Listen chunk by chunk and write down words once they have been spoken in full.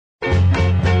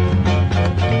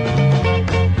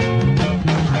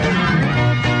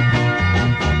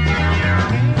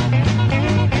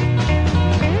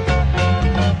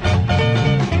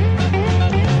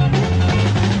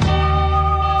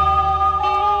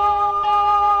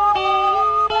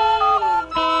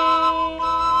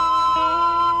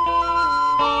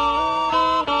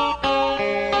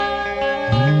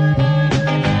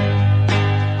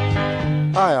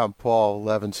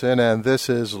Levinson, and this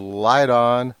is Light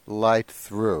On, Light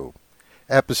Through.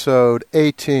 Episode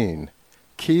 18,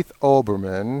 Keith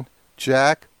Olbermann,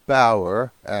 Jack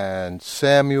Bauer, and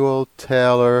Samuel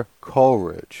Taylor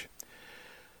Coleridge.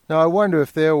 Now, I wonder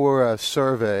if there were a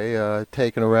survey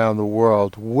taken around the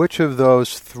world, which of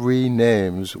those three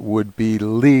names would be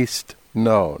least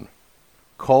known?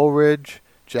 Coleridge,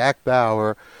 Jack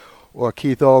Bauer, or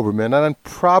Keith Olbermann? And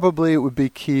probably it would be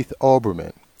Keith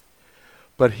Olbermann.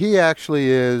 But he actually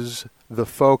is the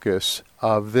focus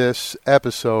of this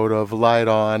episode of Light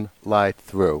On, Light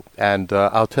Through. And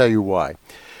I'll tell you why.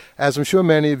 As I'm sure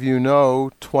many of you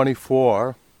know,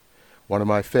 24, one of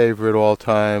my favorite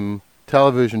all-time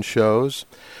television shows,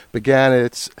 began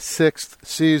its sixth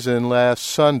season last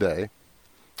Sunday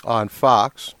on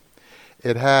Fox.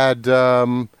 It had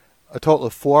a total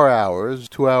of 4 hours,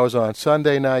 2 hours on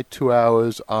Sunday night, 2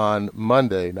 hours on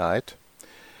Monday night.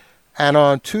 And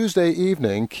on Tuesday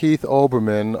evening, Keith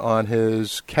Olbermann, on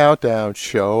his countdown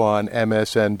show on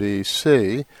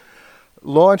MSNBC,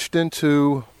 launched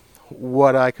into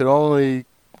what I could only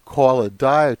call a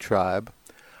diatribe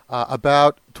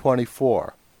about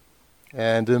 24.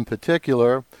 And in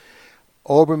particular,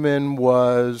 Olbermann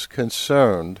was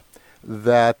concerned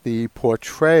that the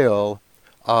portrayal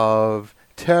of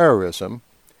terrorism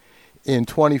in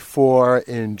 24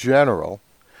 in general,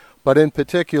 but in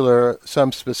particular,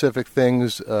 some specific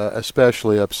things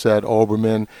especially upset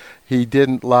Olbermann. He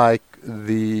didn't like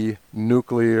the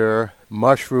nuclear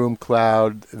mushroom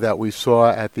cloud that we saw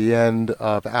at the end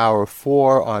of Hour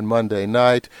 4 on Monday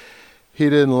night. He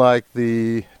didn't like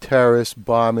the terrorist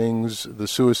bombings, the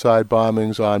suicide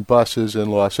bombings on buses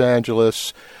in Los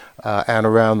Angeles and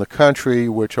around the country,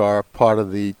 which are part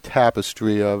of the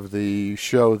tapestry of the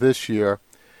show this year.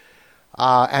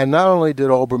 And not only did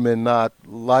Olbermann not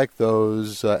like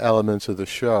those elements of the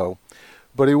show,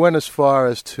 but he went as far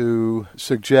as to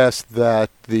suggest that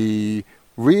the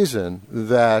reason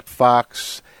that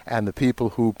Fox and the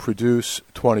people who produce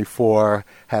 24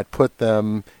 had put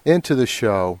them into the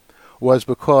show was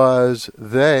because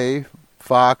they,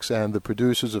 Fox and the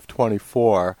producers of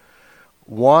 24,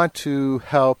 want to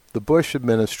help the Bush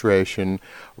administration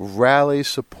rally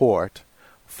support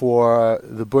for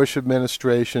the Bush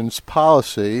administration's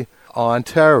policy on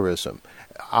terrorism.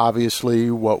 Obviously,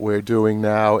 what we're doing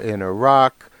now in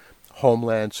Iraq,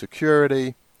 Homeland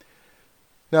Security.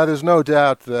 Now, there's no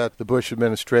doubt that the Bush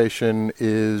administration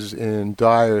is in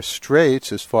dire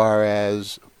straits as far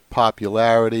as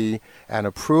popularity and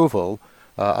approval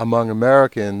among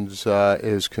Americans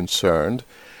is concerned.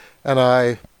 And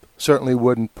I certainly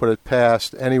wouldn't put it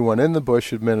past anyone in the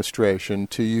Bush administration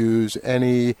to use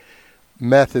any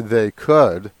method they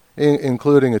could,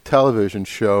 including a television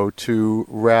show, to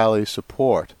rally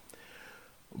support.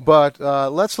 But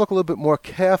let's look a little bit more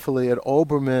carefully at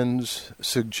Olbermann's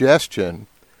suggestion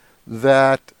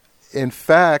that, in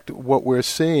fact, what we're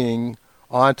seeing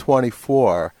on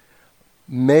 24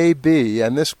 may be,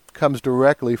 and this comes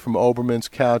directly from Olbermann's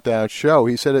countdown show,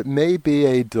 he said it may be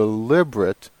a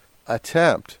deliberate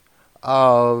attempt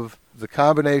of the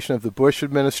combination of the Bush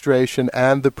administration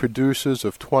and the producers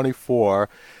of 24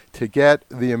 to get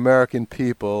the American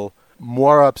people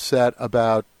more upset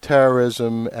about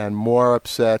terrorism and more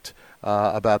upset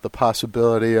about the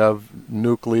possibility of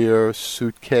nuclear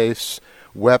suitcase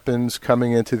weapons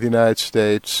coming into the United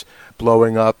States,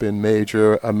 blowing up in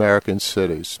major American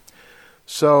cities.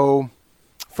 So,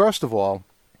 first of all,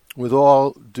 with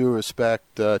all due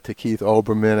respect to Keith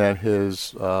Olbermann and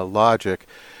his logic,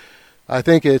 I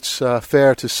think it's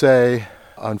fair to say,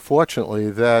 unfortunately,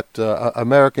 that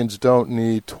Americans don't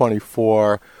need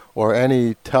 24 or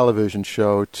any television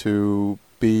show to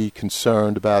be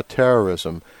concerned about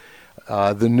terrorism.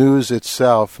 The news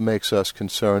itself makes us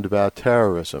concerned about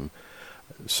terrorism.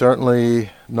 Certainly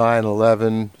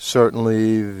 9/11,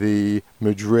 certainly the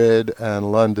Madrid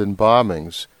and London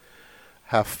bombings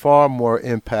have far more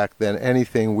impact than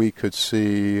anything we could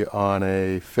see on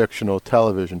a fictional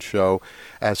television show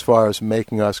as far as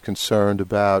making us concerned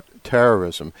about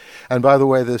terrorism. And by the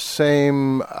way, the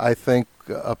same, I think,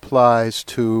 applies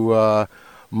to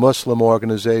Muslim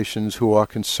organizations who are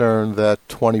concerned that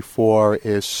 24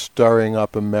 is stirring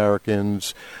up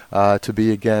Americans to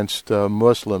be against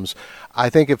Muslims. I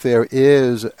think if there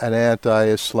is an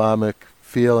anti-Islamic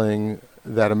feeling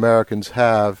that Americans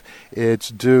have, it's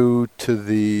due to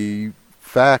the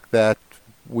fact that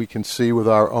we can see with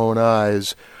our own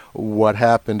eyes what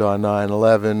happened on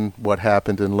 9/11, what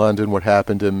happened in London, what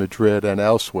happened in Madrid and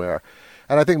elsewhere.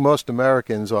 And I think most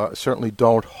Americans certainly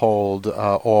don't hold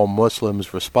all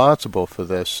Muslims responsible for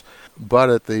this, but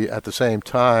at the same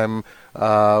time,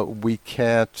 we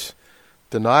can't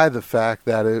deny the fact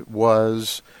that it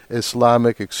was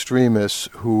Islamic extremists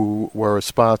who were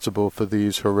responsible for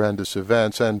these horrendous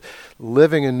events. And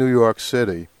living in New York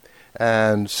City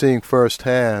and seeing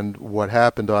firsthand what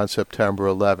happened on September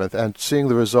 11th and seeing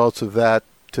the results of that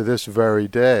to this very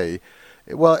day,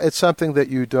 well, it's something that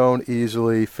you don't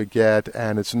easily forget,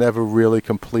 and it's never really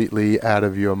completely out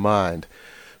of your mind.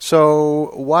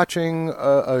 So watching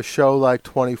a show like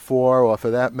 24, or for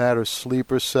that matter,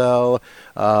 Sleeper Cell,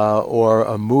 or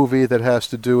a movie that has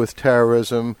to do with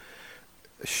terrorism,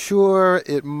 sure,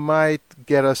 it might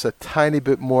get us a tiny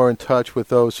bit more in touch with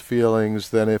those feelings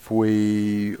than if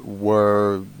we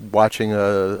were watching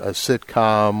a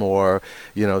sitcom or,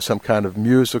 some kind of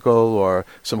musical or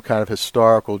some kind of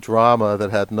historical drama that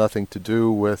had nothing to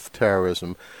do with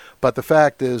terrorism. But the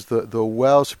fact is the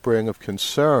wellspring of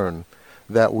concern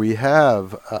that we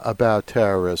have about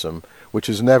terrorism, which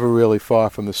is never really far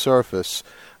from the surface,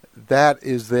 that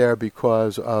is there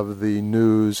because of the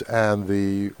news and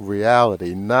the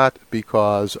reality, not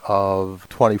because of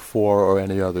 24 or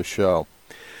any other show.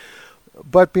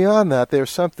 But beyond that, there's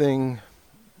something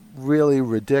really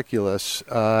ridiculous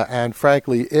and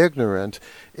frankly ignorant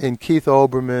in Keith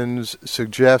Olbermann's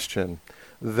suggestion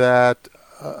that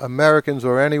Americans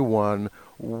or anyone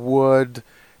would,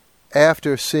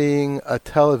 after seeing a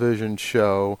television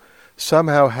show,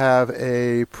 somehow have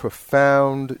a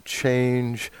profound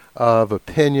change of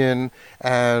opinion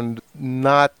and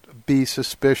not be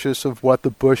suspicious of what the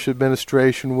Bush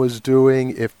administration was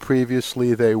doing if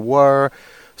previously they were,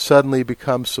 suddenly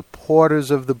become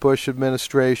supporters of the Bush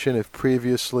administration if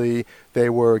previously they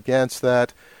were against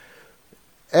that.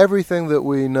 Everything that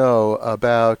we know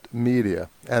about media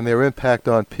and their impact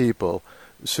on people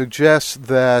suggests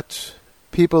that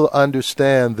people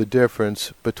understand the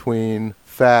difference between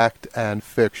fact and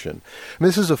fiction. And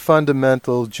this is a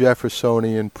fundamental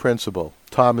Jeffersonian principle.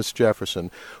 Thomas Jefferson,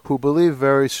 who believed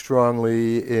very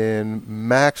strongly in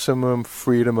maximum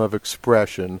freedom of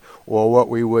expression, or what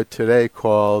we would today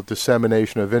call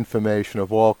dissemination of information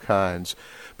of all kinds,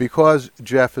 because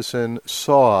Jefferson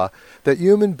saw that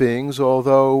human beings,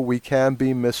 although we can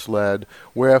be misled,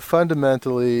 we're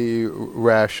fundamentally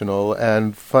rational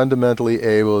and fundamentally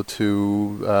able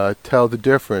to tell the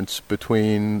difference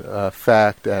between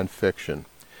fact and fiction.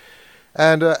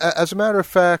 And as a matter of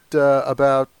fact,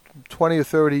 about 20 or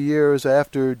 30 years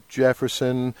after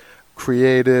Jefferson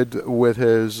created with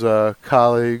his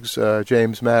colleagues,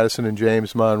 James Madison and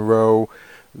James Monroe,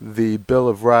 the Bill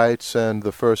of Rights and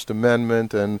the First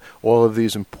Amendment and all of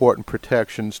these important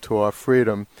protections to our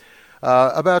freedom,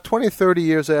 about 20, 30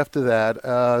 years after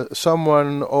that,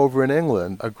 someone over in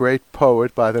England, a great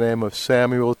poet by the name of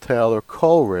Samuel Taylor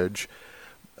Coleridge,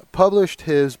 published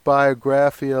his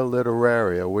Biographia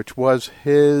Literaria, which was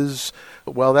his,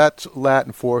 well, that's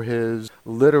Latin for his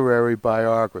literary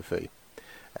biography.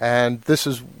 And this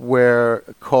is where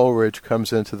Coleridge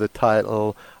comes into the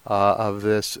title of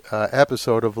this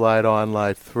episode of Light On,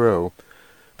 Light Through,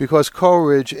 because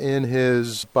Coleridge, in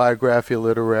his Biographia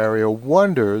Literaria,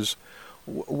 wonders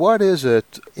what is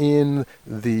it in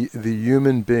the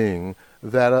human being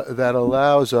that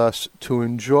allows us to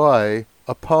enjoy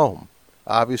a poem.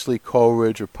 Obviously,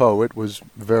 Coleridge, a poet, was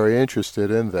very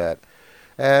interested in that.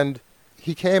 And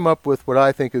he came up with what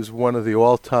I think is one of the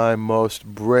all-time most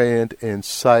brilliant,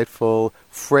 insightful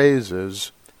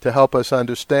phrases to help us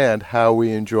understand how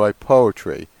we enjoy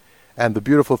poetry. And the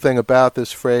beautiful thing about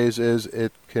this phrase is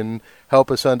it can help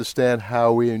us understand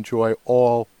how we enjoy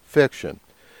all fiction.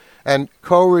 And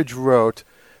Coleridge wrote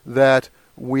that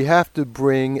we have to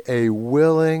bring a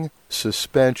willing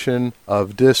suspension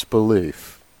of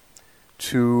disbelief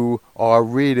to our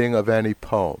reading of any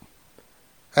poem.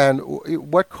 And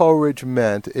what Coleridge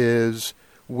meant is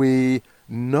we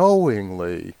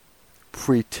knowingly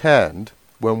pretend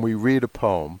when we read a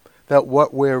poem that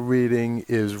what we're reading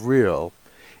is real,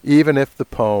 even if the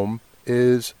poem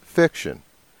is fiction.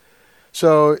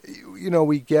 So,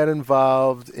 we get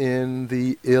involved in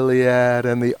the Iliad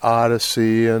and the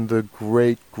Odyssey and the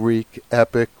great Greek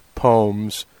epic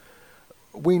poems.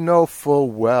 We know full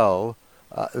well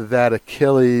that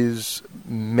Achilles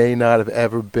may not have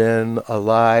ever been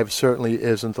alive, certainly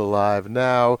isn't alive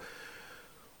now.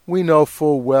 We know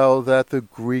full well that the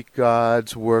Greek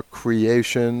gods were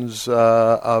creations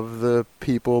of the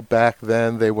people back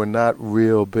then. They were not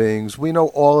real beings. We know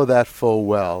all of that full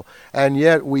well, and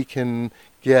yet we can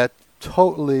get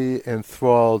totally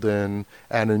enthralled in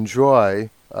and enjoy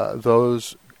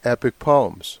those epic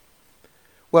poems.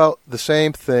 Well, the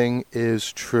same thing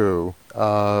is true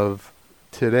of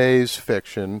today's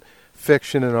fiction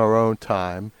in our own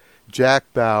time, Jack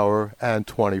Bauer and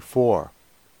 24.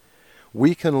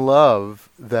 we can love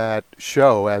that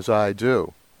show as I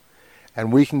do,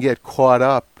 and we can get caught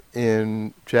up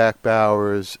in Jack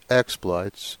Bauer's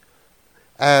exploits.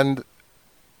 And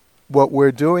what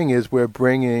we're doing is we're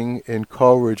bringing, in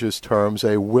Coleridge's terms,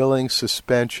 a willing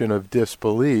suspension of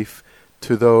disbelief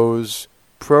to those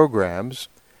programs,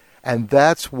 and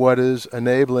that's what is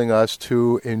enabling us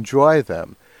to enjoy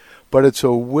them. But it's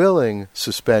a willing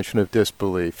suspension of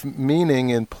disbelief, meaning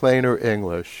in plainer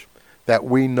English that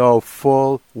we know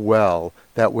full well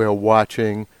that we're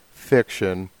watching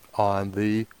fiction on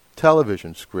the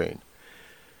television screen.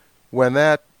 When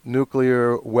that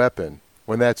nuclear weapon,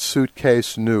 when that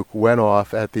suitcase nuke went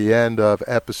off at the end of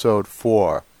episode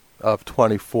 4 of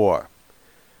 24,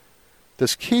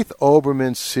 does Keith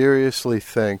Olbermann seriously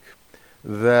think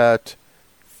that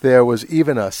there was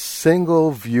even a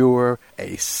single viewer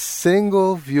in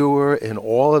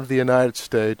all of the United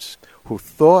States who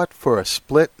thought for a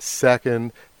split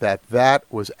second that that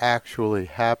was actually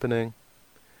happening?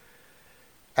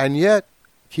 And yet,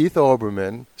 Keith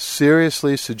Olbermann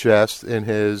seriously suggests in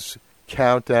his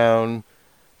countdown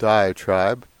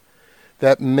diatribe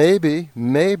that maybe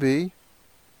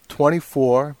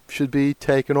 24 should be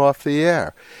taken off the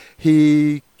air.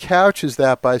 He couches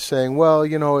that by saying, well,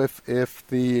 if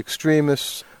the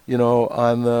extremists,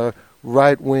 on the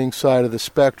right-wing side of the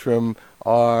spectrum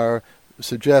are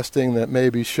suggesting that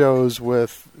maybe shows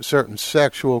with certain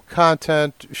sexual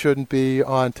content shouldn't be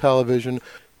on television,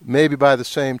 maybe by the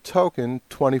same token,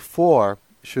 24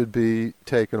 should be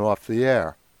taken off the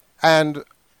air. And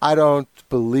I don't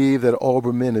believe that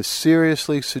Olbermann is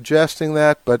seriously suggesting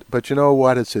that, but you know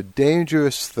what? It's a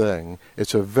dangerous thing.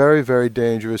 It's a very, very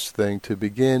dangerous thing to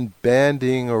begin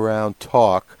bandying around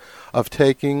talk of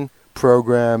taking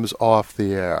programs off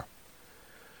the air.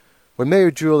 When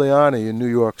Mayor Giuliani in New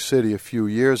York City a few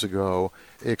years ago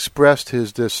expressed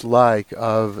his dislike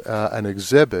of an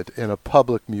exhibit in a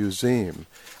public museum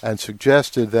and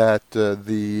suggested that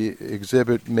the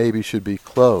exhibit maybe should be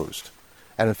closed,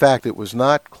 and in fact it was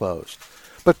not closed,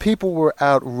 but people were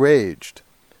outraged,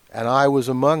 and I was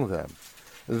among them,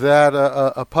 that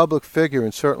a public figure,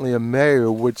 and certainly a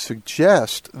mayor, would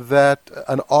suggest that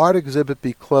an art exhibit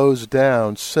be closed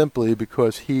down simply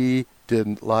because he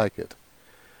didn't like it.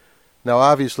 Now,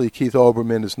 obviously, Keith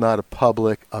Olbermann is not a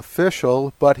public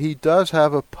official, but he does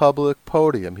have a public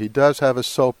podium. He does have a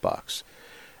soapbox.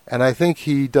 And I think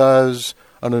he does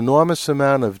an enormous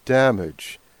amount of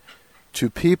damage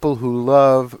to people who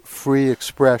love free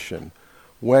expression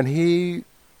when he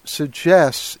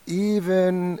suggests,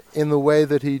 even in the way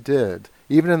that he did,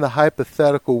 even in the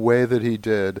hypothetical way that he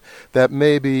did, that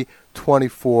maybe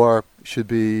 24 should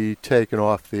be taken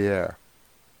off the air.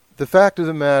 The fact of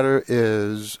the matter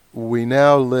is, we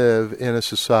now live in a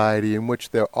society in which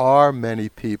there are many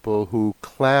people who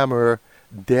clamor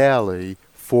daily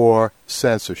for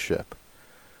censorship.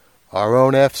 Our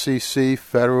own FCC,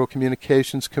 Federal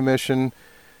Communications Commission,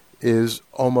 is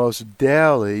almost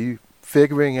daily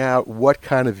figuring out what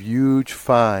kind of huge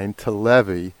fine to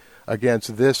levy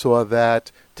against this or that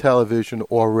television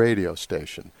or radio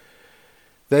station.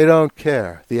 They don't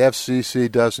care. The FCC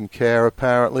doesn't care,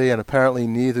 apparently, and apparently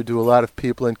neither do a lot of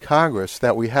people in Congress,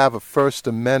 that we have a First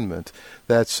Amendment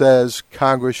that says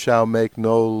Congress shall make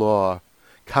no law.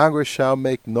 Congress shall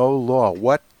make no law.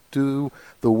 What do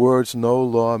the words no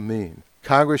law mean?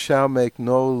 Congress shall make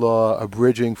no law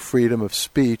abridging freedom of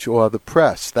speech or the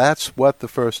press. That's what the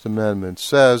First Amendment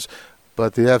says,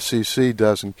 but the FCC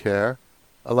doesn't care.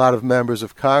 A lot of members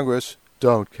of Congress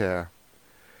don't care.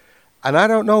 And I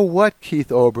don't know what Keith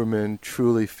Olbermann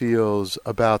truly feels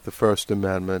about the First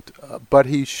Amendment, but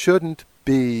he shouldn't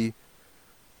be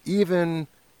even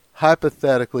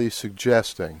hypothetically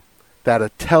suggesting that a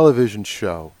television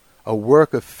show, a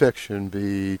work of fiction,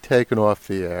 be taken off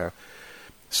the air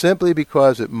simply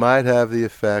because it might have the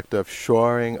effect of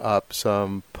shoring up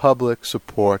some public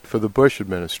support for the Bush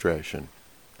administration.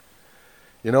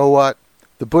 You know what?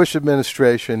 The Bush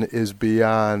administration is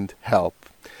beyond help.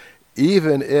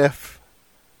 Even if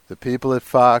the people at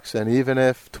Fox and even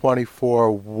if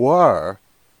 24 were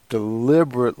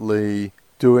deliberately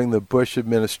doing the Bush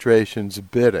administration's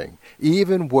bidding,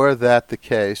 even were that the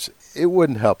case, it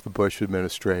wouldn't help the Bush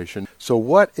administration. So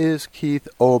what is Keith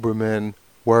Olbermann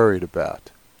worried about?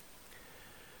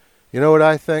 You know what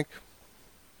I think?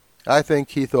 I think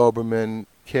Keith Olbermann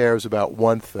cares about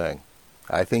one thing.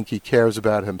 I think he cares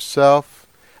about himself.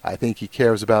 I think he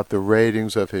cares about the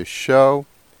ratings of his show.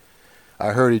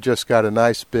 I heard he just got a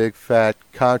nice big fat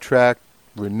contract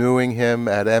renewing him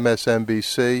at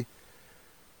MSNBC.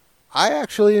 I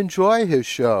actually enjoy his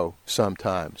show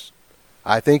sometimes.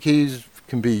 I think he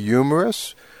can be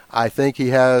humorous. I think he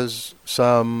has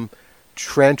some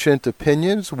trenchant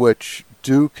opinions which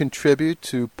do contribute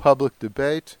to public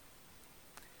debate.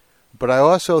 But I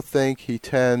also think he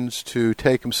tends to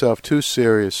take himself too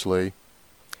seriously.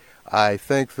 I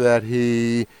think that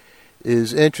he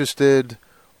is interested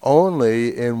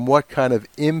only in what kind of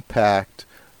impact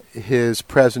his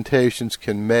presentations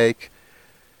can make.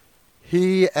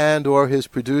 He and or his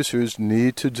producers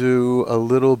need to do a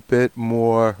little bit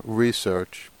more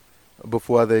research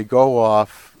before they go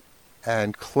off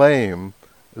and claim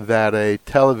that a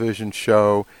television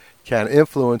show can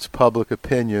influence public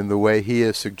opinion the way he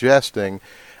is suggesting,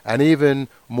 and even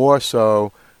more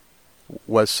so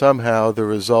was somehow the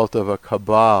result of a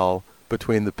cabal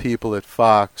between the people at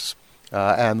Fox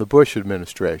and the Bush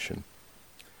administration.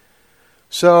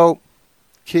 So,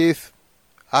 Keith,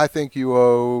 I think you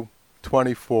owe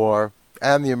 24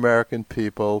 and the American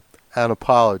people an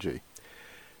apology.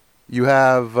 You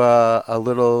have a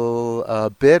little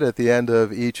bit at the end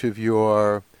of each of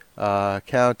your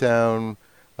countdown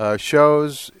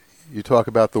shows. You talk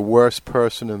about the worst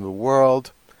person in the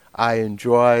world. I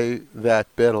enjoy that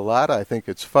bit a lot. I think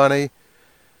it's funny.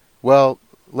 Well,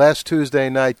 last Tuesday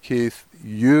night, Keith,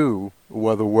 you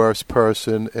were the worst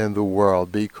person in the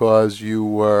world because you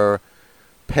were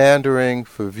pandering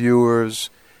for viewers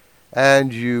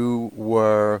and you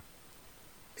were,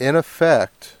 in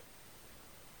effect,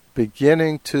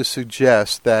 beginning to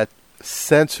suggest that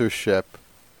censorship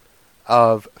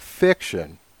of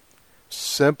fiction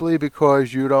simply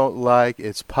because you don't like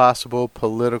its possible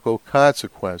political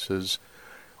consequences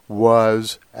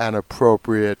was an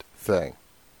appropriate thing.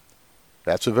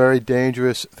 That's a very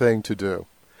dangerous thing to do.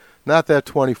 Not that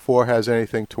 24 has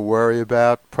anything to worry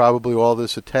about. Probably all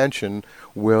this attention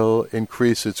will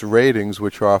increase its ratings,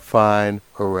 which are fine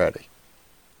already.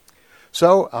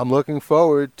 So I'm looking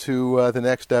forward to the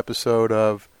next episode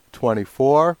of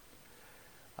 24.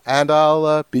 And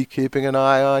I'll be keeping an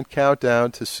eye on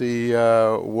Countdown to see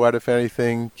what, if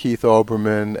anything, Keith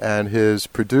Olbermann and his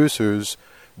producers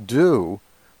do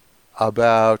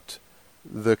about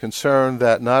the concern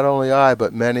that not only I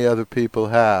but many other people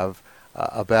have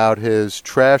about his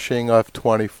trashing of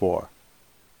 24.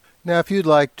 Now, if you'd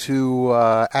like to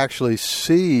actually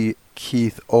see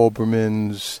Keith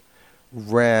Olbermann's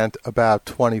rant about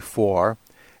 24,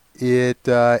 it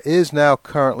is now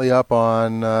currently up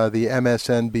on the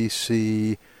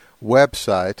MSNBC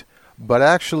website, but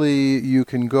actually you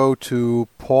can go to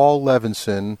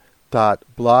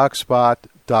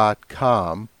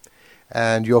paullevinson.blogspot.com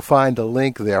and you'll find a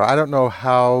link there. I don't know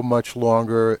how much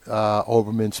longer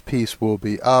Olbermann's piece will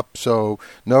be up, so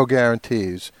no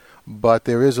guarantees, but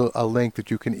there is a link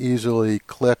that you can easily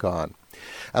click on.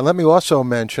 And let me also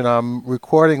mention, I'm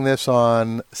recording this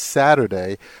on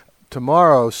Saturday.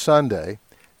 Tomorrow, Sunday,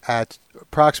 at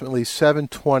approximately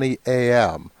 7:20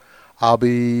 a.m., I'll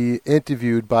be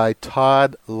interviewed by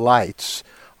Todd Leitz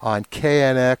on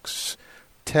KNX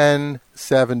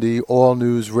 1070 All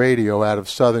News Radio out of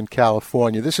Southern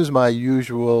California. This is my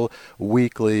usual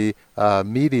weekly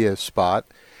media spot,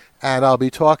 and I'll be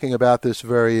talking about this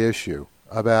very issue,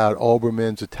 about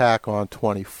Olbermann's attack on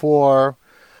 24.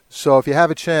 So if you have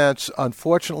a chance,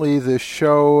 unfortunately the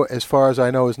show, as far as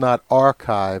I know, is not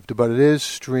archived, but it is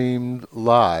streamed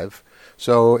live.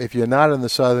 So if you're not in the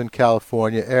Southern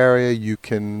California area, you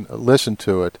can listen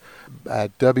to it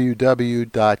at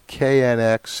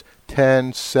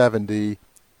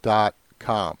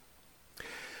www.knx1070.com.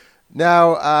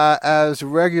 Now, as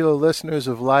regular listeners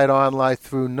of Light On, Light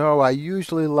Through know, I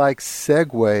usually like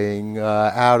segueing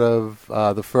out of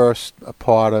the first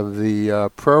part of the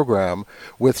program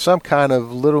with some kind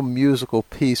of little musical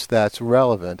piece that's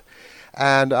relevant.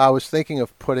 And I was thinking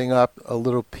of putting up a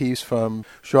little piece from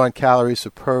Sean Callery's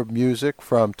superb music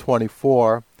from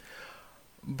 24,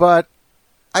 but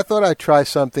I thought I'd try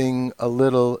something a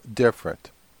little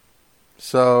different.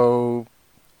 So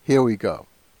here we go.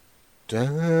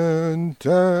 Dun,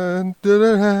 dun, dun,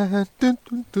 dun, dun,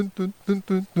 dun, dun, dun,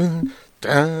 dun, dun.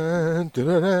 Dun,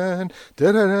 dun,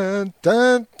 dun, dun,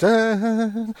 dun, dun,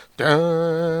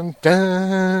 dun,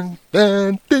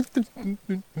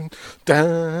 dun,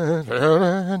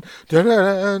 dun,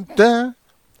 dun, dun.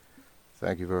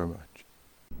 Thank you very much.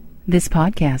 This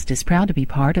podcast is proud to be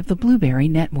part of the Blueberry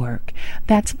Network.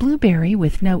 That's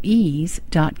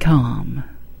blueberrywithnoease.com.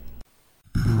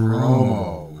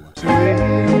 Promo.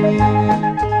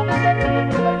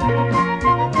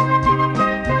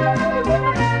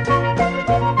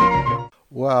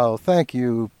 Well, thank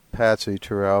you, Patsy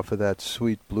Terrell, for that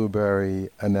sweet blueberry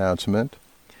announcement.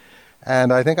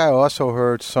 And I think I also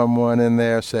heard someone in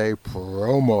there say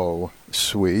promo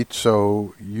suite,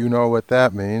 so you know what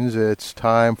that means. It's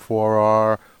time for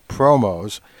our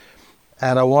promos.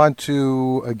 And I want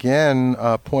to, again,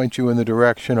 point you in the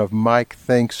direction of Mike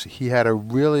Thinks. He had a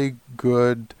really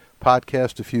good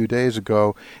podcast a few days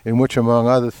ago in which, among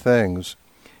other things,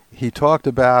 he talked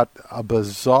about a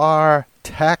bizarre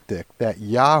tactic that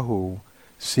Yahoo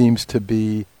seems to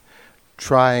be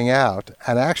trying out.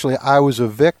 And actually, I was a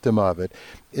victim of it.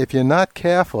 If you're not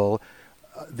careful,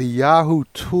 the Yahoo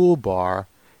toolbar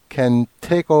can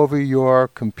take over your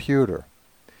computer.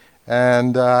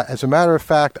 And as a matter of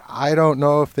fact, I don't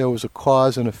know if there was a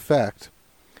cause and effect,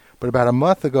 but about a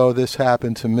month ago this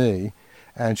happened to me,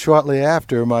 and shortly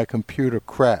after my computer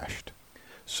crashed.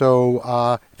 So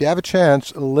if you have a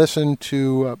chance, listen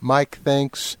to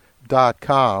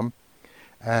MikeThinks.com,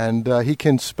 and he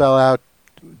can spell out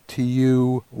to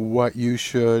you what you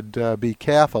should be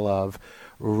careful of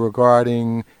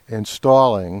regarding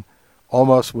installing,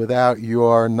 almost without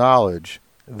your knowledge,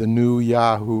 the new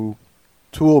Yahoo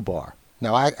toolbar.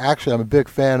 Now, I'm a big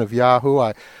fan of Yahoo.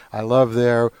 I love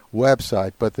their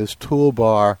website, but this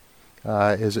toolbar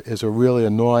is a really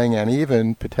annoying and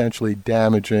even potentially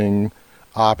damaging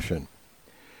option.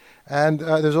 And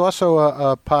there's also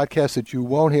a podcast that you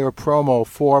won't hear a promo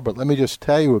for, but let me just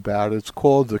tell you about it. It's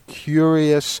called the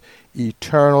Curious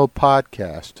Eternal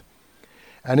Podcast.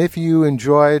 And if you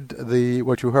enjoyed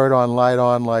what you heard on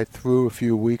Light Through a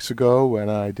few weeks ago when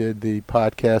I did the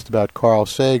podcast about Carl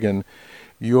Sagan,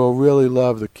 you'll really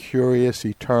love the Curious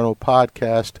Eternal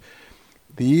Podcast.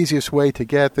 The easiest way to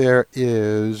get there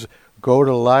is go to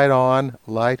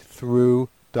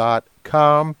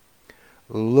lightonlightthrough.com,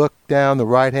 look down the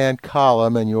right-hand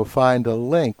column, and you'll find a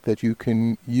link that you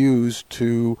can use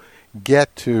to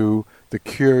get to the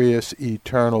Curious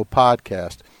Eternal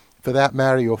Podcast. For that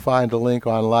matter, you'll find a link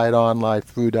on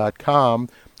lightonlightthrough.com,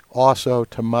 also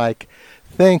to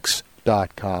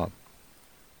MikeThinks.com.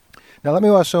 Now, let me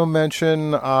also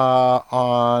mention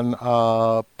on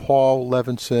Paul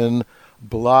Levinson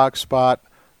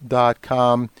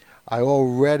blogspot.com, I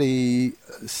already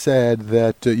said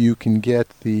that you can get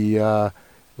the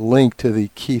link to the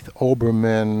Keith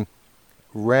Olbermann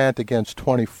rant against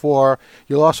 24.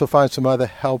 You'll also find some other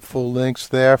helpful links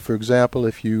there. For example,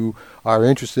 if you are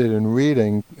interested in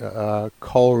reading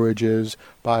Coleridge's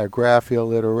Biographia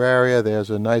Literaria,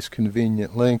 there's a nice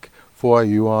convenient link for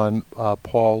you on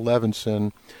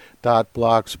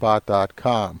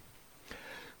paullevinson.blogspot.com.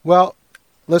 Well,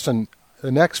 listen,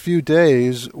 the next few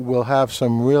days we'll have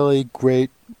some really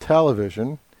great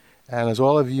television, and as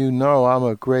all of you know, I'm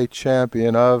a great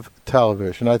champion of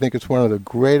television. I think it's one of the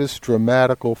greatest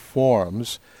dramatical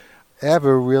forms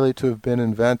ever really to have been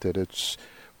invented. It's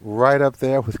right up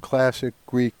there with classic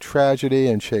Greek tragedy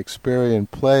and Shakespearean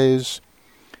plays.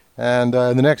 And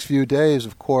in the next few days,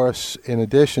 of course, in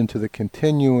addition to the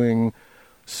continuing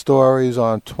stories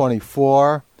on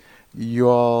 24,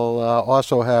 you'll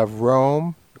also have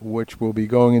Rome, which will be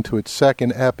going into its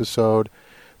second episode.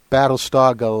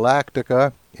 Battlestar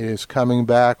Galactica is coming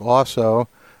back also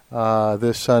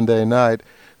this Sunday night,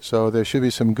 so there should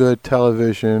be some good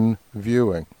television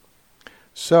viewing.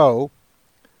 So,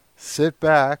 sit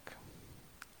back,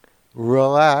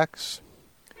 relax,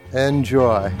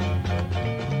 enjoy.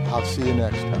 I'll see you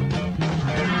next time.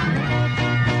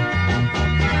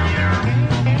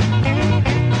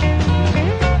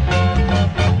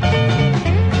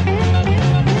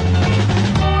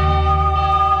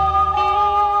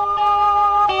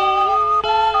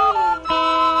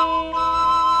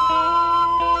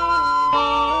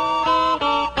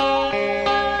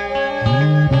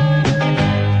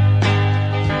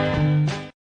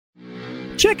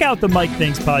 Check out the Mike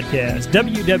Thinks podcast,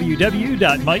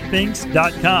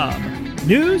 www.mikethinks.com.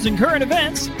 News and current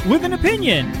events with an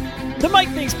opinion. The Mike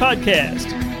Thinks podcast.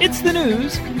 It's the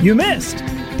news you missed.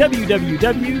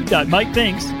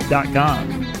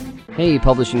 www.mikethinks.com. Hey,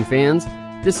 publishing fans.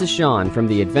 This is Sean from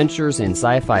the Adventures in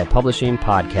Sci-Fi Publishing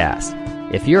podcast.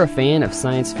 If you're a fan of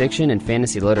science fiction and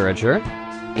fantasy literature,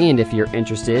 and if you're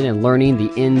interested in learning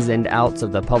the ins and outs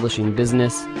of the publishing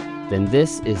business, then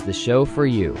this is the show for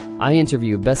you. I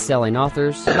interview best-selling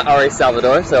authors, Ari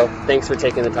Salvador, so thanks for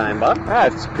taking the time, Bob.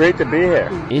 It's great to be here.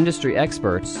 Industry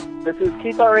experts, This is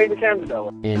Keith R.A. DeCampadella.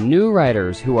 and new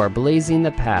writers who are blazing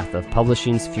the path of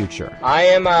publishing's future. I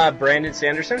am Brandon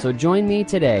Sanderson. So join me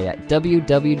today at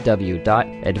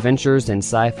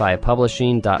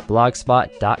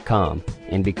www.adventuresinscifipublishing.blogspot.com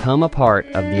and become a part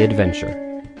of the adventure.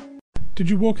 Did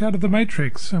you walk out of The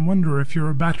Matrix and wonder if you're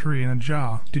a battery in a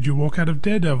jar? Did you walk out of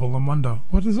Daredevil and wonder,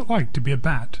 what is it like to be a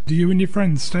bat? Do you and your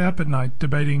friends stay up at night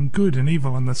debating good and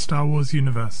evil in the Star Wars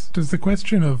universe? Does the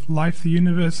question of life, the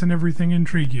universe, and everything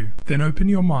intrigue you? Then open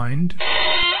your mind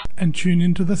and tune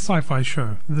into The Sci-Fi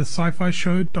Show,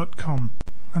 thescifishow.com.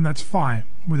 And that's Phi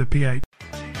with a PH.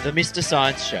 The Mr.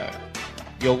 Science Show,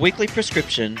 your weekly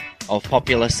prescription of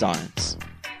popular science.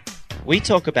 We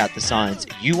talk about the science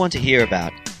you want to hear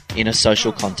about in a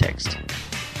social context.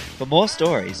 For more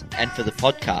stories and for the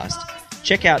podcast,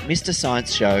 check out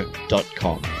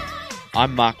MrScienceShow.com.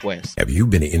 I'm Mark West. Have you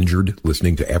been injured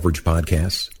listening to average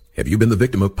podcasts? Have you been the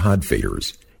victim of pod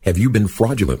faders? Have you been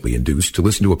fraudulently induced to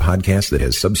listen to a podcast that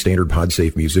has substandard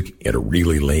PodSafe music and a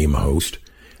really lame host?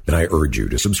 Then I urge you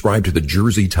to subscribe to The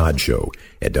Jersey Todd Show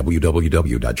at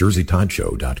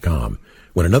www.jerseytoddshow.com.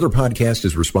 When another podcast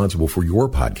is responsible for your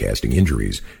podcasting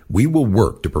injuries, we will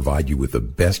work to provide you with the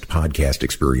best podcast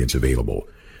experience available.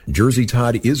 Jersey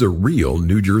Todd is a real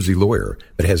New Jersey lawyer,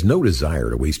 but has no desire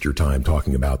to waste your time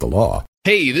talking about the law.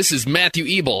 Hey, this is Matthew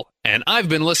Ebel, and I've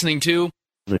been listening to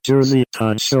The Jersey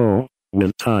Todd Show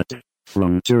with Todd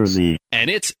from Jersey. And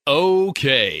it's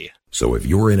okay. So if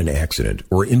you're in an accident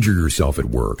or injure yourself at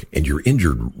work and you're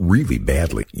injured really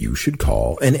badly, you should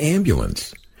call an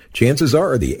ambulance. Chances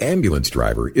are the ambulance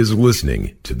driver is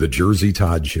listening to The Jersey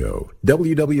Todd Show.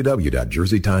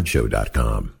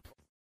 www.jerseytoddshow.com.